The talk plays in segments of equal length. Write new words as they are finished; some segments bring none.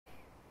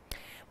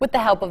With the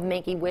help of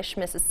Make-A-Wish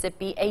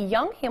Mississippi, a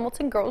young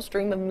Hamilton girl's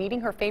dream of meeting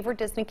her favorite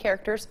Disney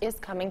characters is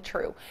coming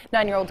true.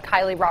 9-year-old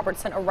Kylie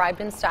Robertson arrived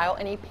in style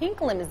in a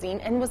pink limousine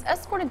and was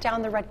escorted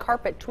down the red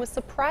carpet to a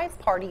surprise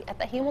party at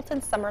the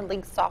Hamilton Summer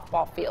League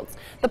softball fields.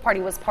 The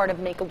party was part of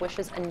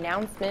Make-A-Wish's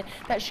announcement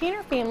that she and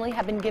her family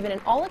have been given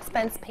an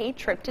all-expense paid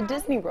trip to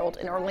Disney World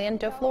in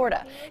Orlando,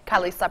 Florida.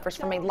 Kylie suffers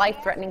from a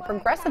life-threatening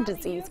progressive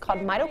disease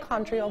called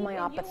mitochondrial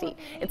myopathy.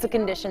 It's a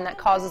condition that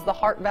causes the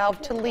heart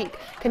valve to leak,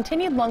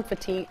 continued lung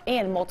fatigue,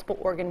 and multiple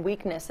organ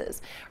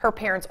weaknesses. Her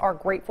parents are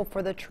grateful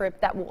for the trip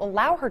that will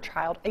allow her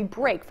child a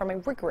break from a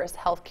rigorous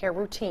healthcare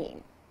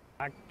routine.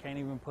 I can't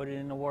even put it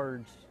into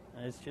words.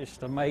 It's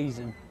just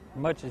amazing.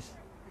 Much as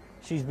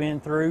she's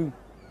been through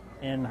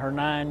in her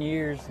 9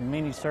 years and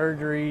many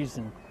surgeries,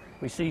 and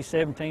we see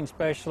 17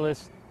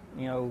 specialists,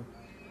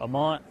 a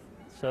month.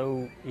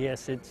 So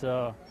yes, it's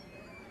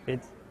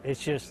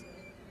just,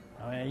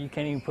 you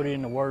can't even put it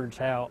into words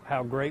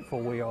how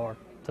grateful we are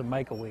to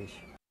Make-A-Wish.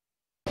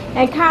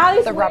 And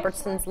Kylie's the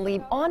Robertsons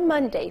leave on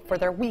Monday for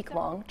their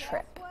week-long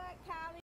trip.